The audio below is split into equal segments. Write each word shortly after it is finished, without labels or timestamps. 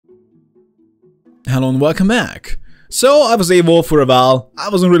Hello and welcome back. So I was AWOL for a while. I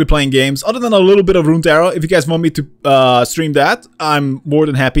wasn't really playing games other than a little bit of Runeterra. If you guys want me to stream that, I'm more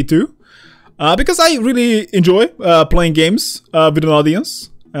than happy to. Because I really enjoy playing games with an audience.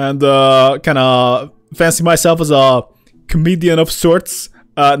 And kind of fancy myself as a comedian of sorts.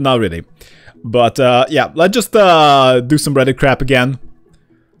 Not really. But yeah, let's just do some Reddit crap again.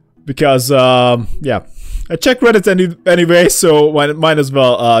 Because, yeah. I check Reddit anyway, so might as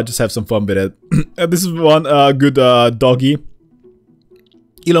well just have some fun with it. This is one good doggy.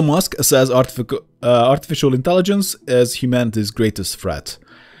 Elon Musk says artificial intelligence is humanity's greatest threat.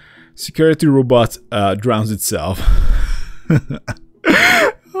 Security robot drowns itself.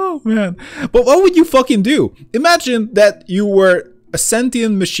 Oh man. But what would you fucking do? Imagine that you were a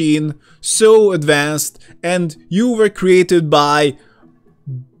sentient machine, so advanced, and you were created by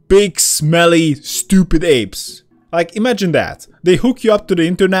big, smelly, stupid apes. Like, imagine that. They hook you up to the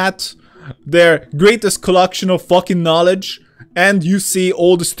internet, their greatest collection of fucking knowledge, and you see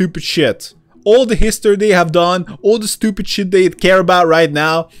all the stupid shit. All the history they have done, all the stupid shit they care about right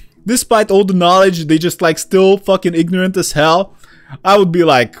now. Despite all the knowledge, they just like still fucking ignorant as hell. I would be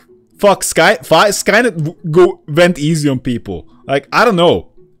like, fuck, Skynet went easy on people. Like, I don't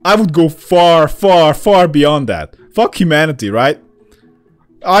know. I would go far, far, far beyond that. Fuck humanity, right?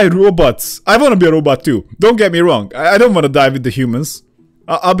 Robots. I want to be a robot too. Don't get me wrong. I don't want to die with the humans.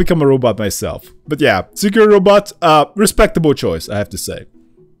 I'll become a robot myself. But yeah, secure robot, respectable choice, I have to say.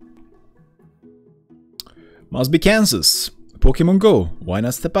 Must be Kansas. Pokemon Go. Why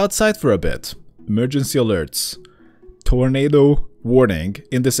not step outside for a bit? Emergency alerts. Tornado warning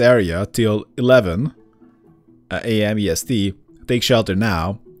in this area till 11 a.m. EST. Take shelter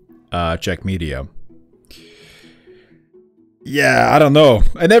now. Check media. Yeah, I don't know.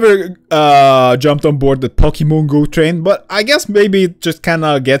 I never jumped on board the Pokemon Go train, but I guess maybe it just kind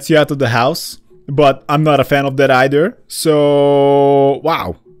of gets you out of the house. But I'm not a fan of that either. So,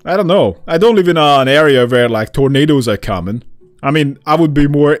 wow. I don't know. I don't live in an area where like tornadoes are common. I mean, I would be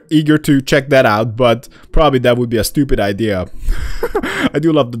more eager to check that out, but probably that would be a stupid idea. I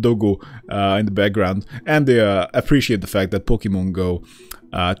do love the doggo in the background, and they appreciate the fact that Pokemon Go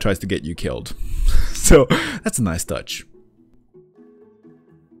tries to get you killed. So, that's a nice touch.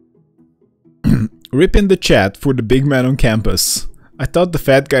 Rip in the chat for the big man on campus. I thought the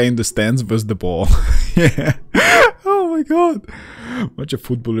fat guy in the stands was the ball. Yeah. Oh my god. Bunch of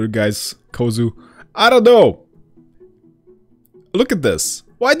footballer guys. Kozu. I don't know. Look at this.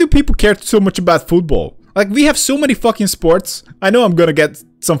 Why do people care so much about football? Like, we have so many fucking sports. I know I'm gonna get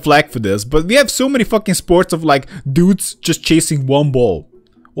some flack for this, but we have so many fucking sports of like dudes just chasing one ball.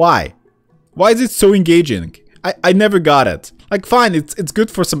 Why? Why is it so engaging? I never got it. Like, fine, it's good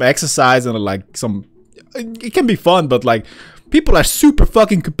for some exercise and like some... It can be fun, but like, people are super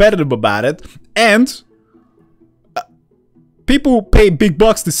fucking competitive about it. And people pay big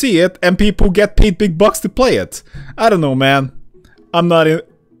bucks to see it, and people get paid big bucks to play it. I don't know, man. I'm not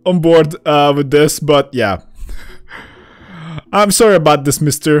on board with this, but yeah. I'm sorry about this,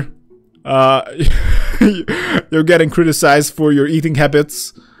 mister. You're getting criticized for your eating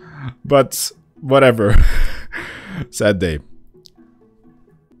habits, but whatever. Sad day.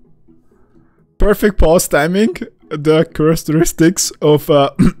 Perfect pause timing. The characteristics of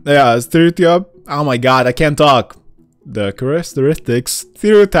yeah, stereotype. Oh my god, I can't talk. The characteristics,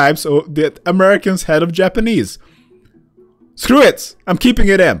 stereotypes of the Americans had of Japanese. Screw it. I'm keeping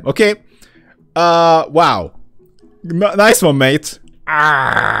it in. Okay. Wow. Nice one, mate.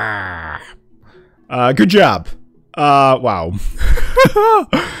 Good job. Wow.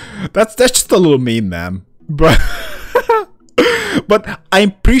 That's just a little mean, man. But I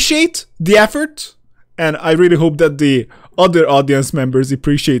appreciate the effort, and I really hope that the other audience members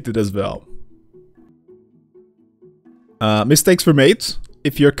appreciate it as well. Mistakes were made.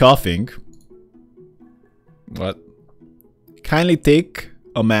 If you're coughing, what? Kindly take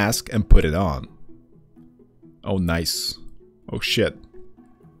a mask and put it on. Oh, nice. Oh shit.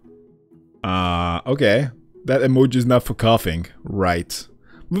 Okay. That emoji is not for coughing, right?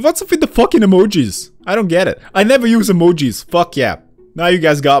 But what's up with the fucking emojis? I don't get it. I never use emojis. Fuck yeah. Now you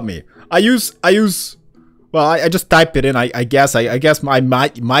guys got me. I use. Well, I just type it in. I guess I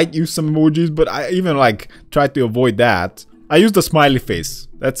might use some emojis, but I even like try to avoid that. I use the smiley face.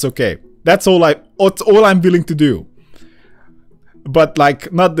 That's okay. That's all I'm willing to do. But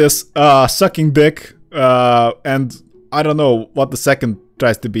like not this sucking dick and I don't know what the second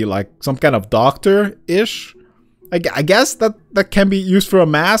tries to be, like some kind of doctor-ish. I guess that can be used for a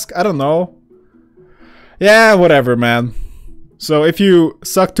mask. I don't know. Yeah, whatever, man. So if you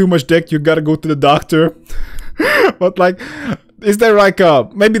suck too much dick, you gotta go to the doctor. But like, Is there like a...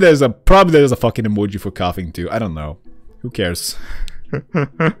 Maybe there's a... Probably there's a fucking emoji for coughing too. I don't know. Who cares?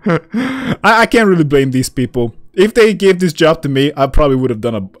 I can't really blame these people. If they gave this job to me, I probably would have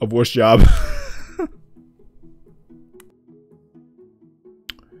done a worse job.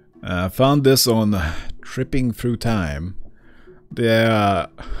 I found this on Tripping Through Time. They're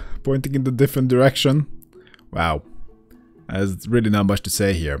pointing in the different direction. Wow. There's really not much to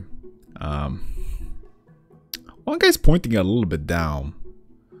say here. One guy's pointing a little bit down.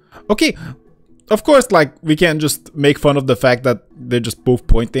 Okay, of course, like, we can't just make fun of the fact that they're just both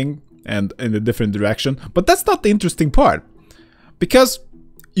pointing and in a different direction. But that's not the interesting part. Because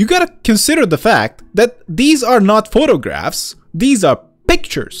you gotta consider the fact that these are not photographs. These are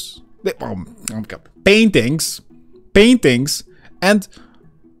pictures. Paintings. Paintings. And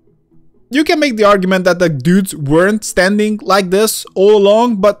you can make the argument that the dudes weren't standing like this all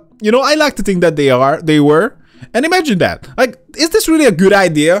along. But, you know, I like to think that they were. And imagine that. Like, is this really a good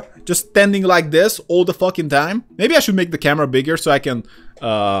idea? Just standing like this all the fucking time? Maybe I should make the camera bigger so I can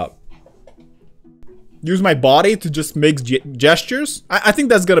use my body to just make gestures. I think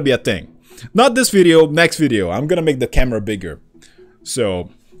that's gonna be a thing. Not this video, next video. I'm gonna make the camera bigger, so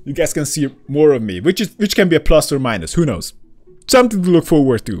you guys can see more of me, which can be a plus or minus. Who knows? Something to look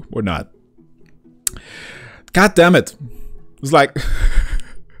forward to or not. God damn it! It was like.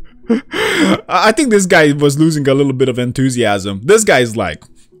 I think this guy was losing a little bit of enthusiasm. This guy is like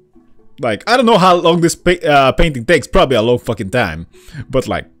I don't know how long this painting takes. Probably a long fucking time. But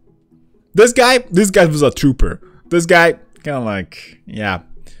like, this guy was a trooper. This guy kind of like, yeah,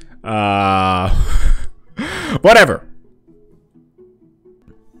 whatever.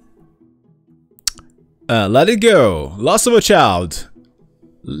 Let it go. Loss of a child.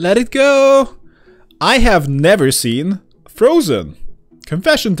 Let it go. I have never seen Frozen.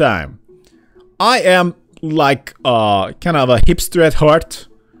 Confession time. I am like kind of a hipster at heart.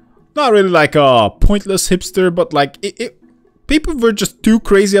 Not really like a pointless hipster, but like people were just too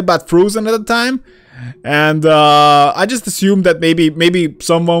crazy about Frozen at the time, and I just assumed that maybe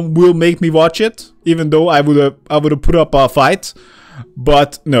someone will make me watch it, even though I would have put up a fight.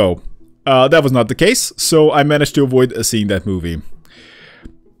 But no, that was not the case. So I managed to avoid seeing that movie.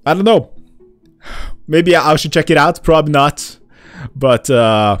 I don't know. Maybe I should check it out. Probably not. But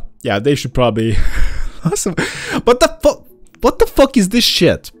yeah, they should probably. Awesome. What the fuck is this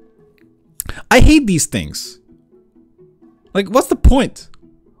shit? I hate these things. Like, what's the point?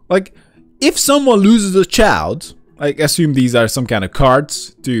 Like, if someone loses a child, I assume these are some kind of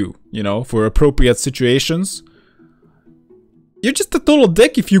cards to, you know, for appropriate situations. You're just a total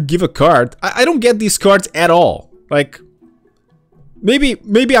dick if you give a card. I don't get these cards at all. Like,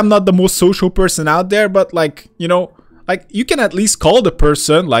 maybe I'm not the most social person out there, but like, you know. Like, you can at least call the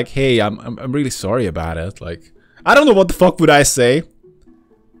person, like, hey, I'm really sorry about it. Like, I don't know what the fuck would I say.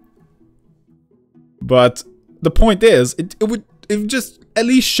 But the point is, it would just at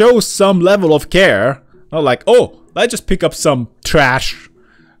least show some level of care. Not like, oh, let's just pick up some trash,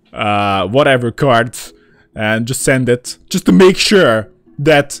 whatever cards and just send it. Just to make sure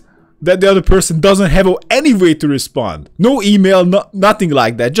that the other person doesn't have any way to respond. No email, nothing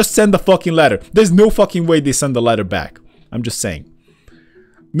like that. Just send a fucking letter. There's no fucking way they send a letter back. I'm just saying.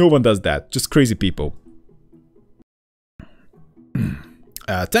 No one does that. Just crazy people.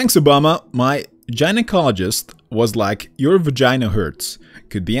 Thanks, Obama. My gynecologist was like, your vagina hurts.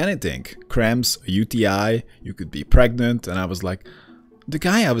 Could be anything. Cramps, a UTI, you could be pregnant. And I was like, the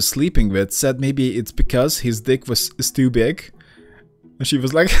guy I was sleeping with said maybe it's because his dick is too big. And she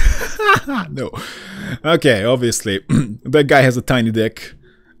was like, no. Okay, obviously, that guy has a tiny dick.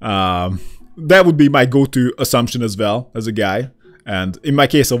 That would be my go-to assumption as well, as a guy. And in my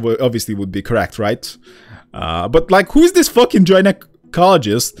case, obviously, would be correct, right? But like, who is this fucking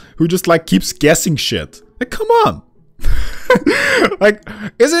gynecologist who just like keeps guessing shit? Like, come on. Like,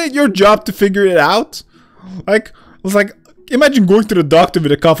 isn't it your job to figure it out? Like, it's like, imagine going to the doctor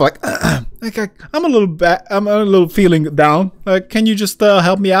with a cough, like, I'm a little feeling down. Like, can you just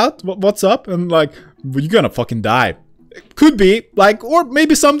help me out? What's up? And like, well, you're gonna fucking die. It could be like, or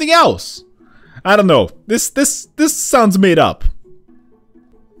maybe something else. I don't know. This sounds made up.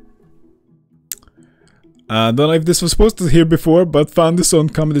 Don't know if this was supposed to hear before, but found this on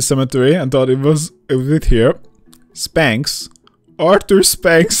Comedy Cemetery and thought it was it here. Spanks, Arthur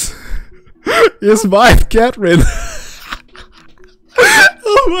Spanks, his wife Catherine.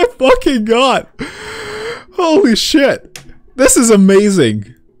 Oh my fucking god! Holy shit! This is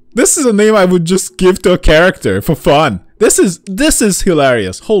amazing. This is a name I would just give to a character for fun. This is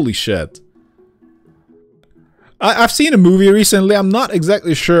hilarious. Holy shit! I've seen a movie recently. I'm not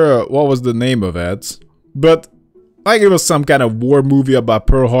exactly sure what was the name of it, but Like it was some kind of war movie about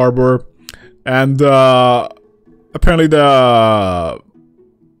Pearl Harbor. And apparently the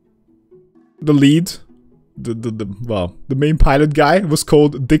lead, the main pilot guy was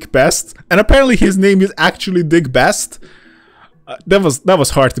called Dick Best, and apparently his name is actually Dick Best. That was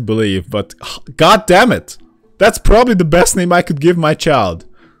hard to believe, but god damn it, that's probably the best name I could give my child.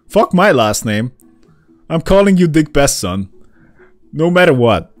 Fuck my last name. I'm calling you Dick Best, son. No matter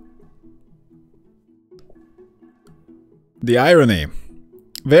what. The irony.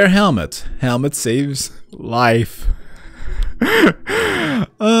 Wear helmet. Helmet saves life. I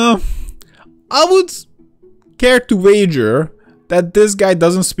would care to wager that this guy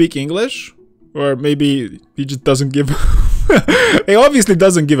doesn't speak English. Or maybe he just doesn't give... He obviously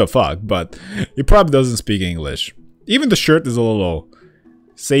doesn't give a fuck, but he probably doesn't speak English. Even the shirt is a little...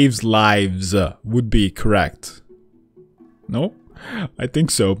 Saves lives would be correct. No? I think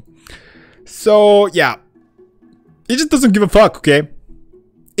so. So, yeah. He just doesn't give a fuck, okay?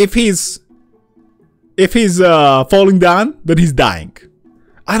 If he's falling down, then he's dying.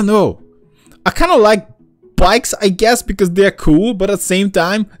 I don't know. I kind of like bikes, I guess, because they're cool, but at the same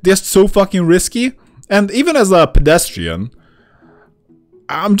time, they're so fucking risky. And even as a pedestrian,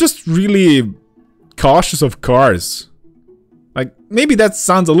 I'm just really cautious of cars. Like, maybe that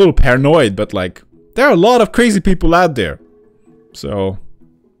sounds a little paranoid, but like, there are a lot of crazy people out there. So...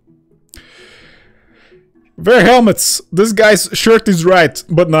 Wear helmets. This guy's shirt is right,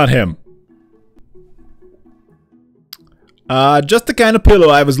 but not him. Just the kind of pillow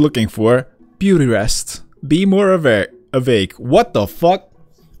I was looking for. Beauty rest. Be more awake. What the fuck?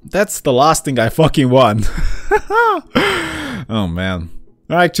 That's the last thing I fucking want. Oh man.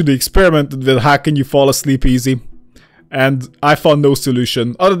 I actually experimented with how can you fall asleep easy. And I found no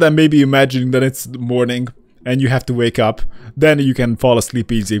solution. Other than maybe imagining that it's the morning and you have to wake up. Then you can fall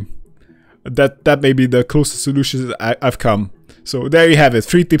asleep easy. That may be the closest solution I've come. So there you have it.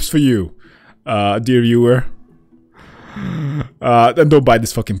 3 tips for you, dear viewer. And don't buy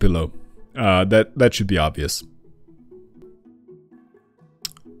this fucking pillow. That should be obvious.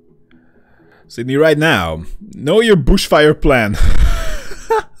 Sydney, right now, know your bushfire plan.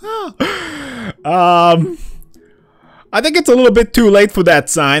 I think it's a little bit too late for that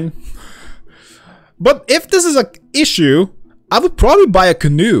sign. But if this is an issue, I would probably buy a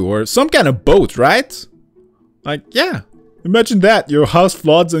canoe or some kind of boat, right? Like, yeah. Imagine that. Your house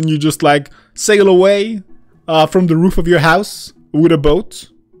floods and you just like sail away from the roof of your house with a boat.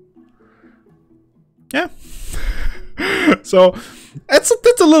 Yeah. So, that's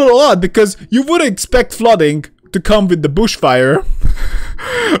a little odd because you would expect flooding to come with the bushfire.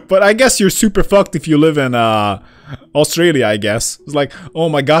 But I guess you're super fucked if you live in Australia, I guess. It's like, oh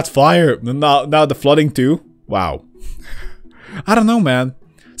my god, fire. Now the flooding too. Wow. I don't know, man.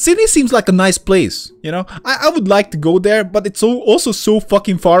 Sydney seems like a nice place, you know? I would like to go there, but it's also so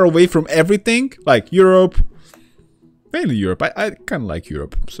fucking far away from everything. Like Europe. Mainly Europe. I kind of like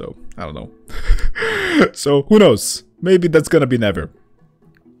Europe, so I don't know. So, who knows? Maybe that's gonna be never.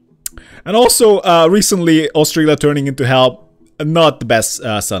 And also, recently, Australia turning into hell. Not the best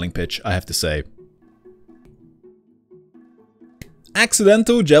selling pitch, I have to say.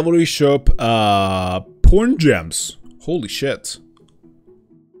 Accidental jewelry shop, porn gems. Holy shit.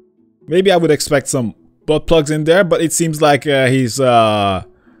 Maybe I would expect some butt plugs in there, but it seems like he's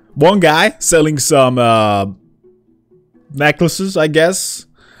one guy selling some necklaces, I guess.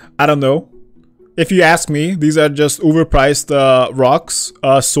 I don't know. If you ask me, these are just overpriced rocks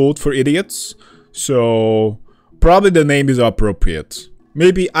sold for idiots. So probably the name is appropriate.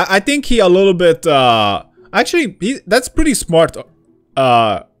 Maybe I think he a little bit actually that's pretty smart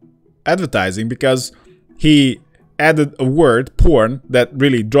advertising because he added a word, porn, that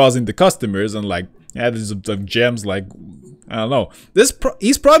really draws in the customers and like added some gems like, I don't know.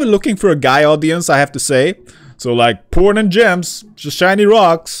 He's probably looking for a guy audience, I have to say. So like porn and gems, just shiny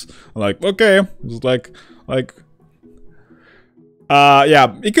rocks. I'm like, okay, it's like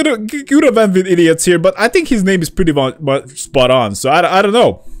yeah, he could have went with idiots here, but I think his name is pretty much spot on. So I don't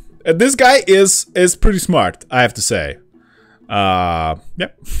know. This guy is pretty smart, I have to say. Yeah.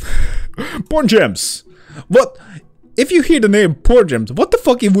 Porn gems. What? If you hear the name porn gems, what the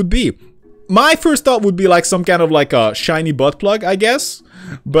fuck it would be? My first thought would be like some kind of like a shiny butt plug, I guess.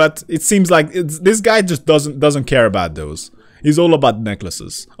 But it seems like this guy just doesn't care about those. He's all about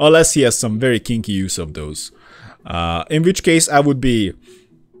necklaces, unless he has some very kinky use of those. In which case, I would be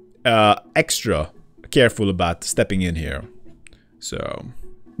extra careful about stepping in here. So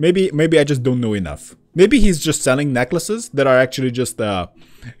maybe I just don't know enough. Maybe he's just selling necklaces that are actually just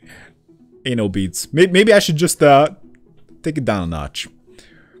anal beads. Maybe I should just take it down a notch.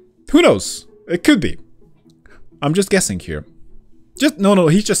 Who knows? It could be. I'm just guessing here. No,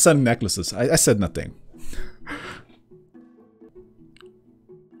 he's just selling necklaces. I said nothing.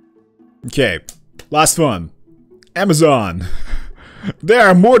 Okay, last one. Amazon. There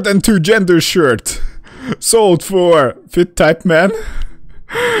are more than 2 gender shirts sold for fit type man.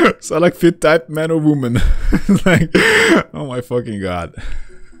 So like fit type man or woman. Like, oh my fucking god.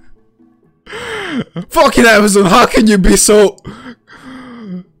 Fucking Amazon, how can you be so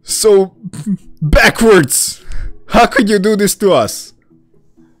backwards? How could you do this to us?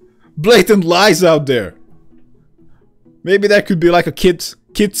 Blatant lies out there. Maybe that could be like a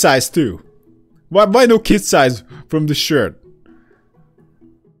kid size too. Why no kid size from the shirt?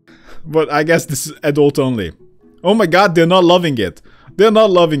 But I guess this is adult only. Oh my god, they're not loving it. They're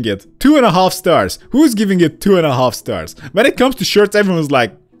not loving it. 2.5 stars. Who's giving it 2.5 stars? When it comes to shirts, everyone's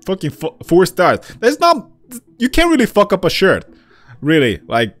like fucking 4 stars. There's not. You can't really fuck up a shirt. Really,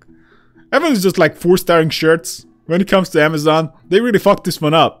 like everyone's just like 4-starring shirts. When it comes to Amazon, they really fucked this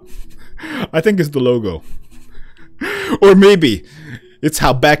one up. I think it's the logo. Or maybe it's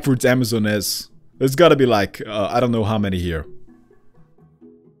how backwards Amazon is. There's gotta be like, I don't know how many here.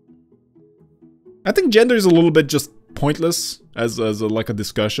 I think gender is a little bit just pointless as like a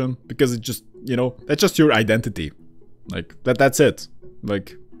discussion. Because it just, you know, that's just your identity. Like, that's it.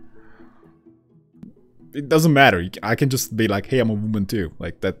 Like, it doesn't matter. I can just be like, hey, I'm a woman too.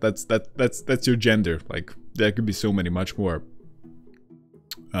 Like, that's your gender. Like, there could be so many, much more.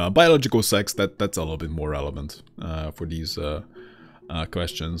 Biological sex, that's a little bit more relevant for these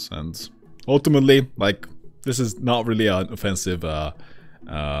questions. And ultimately, like, this is not really an offensive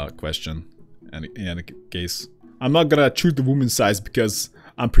question in any case. I'm not gonna choose the woman's size because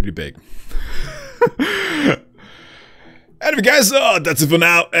I'm pretty big. Anyway guys, that's it for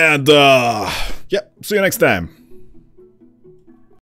now, and yeah, see you next time.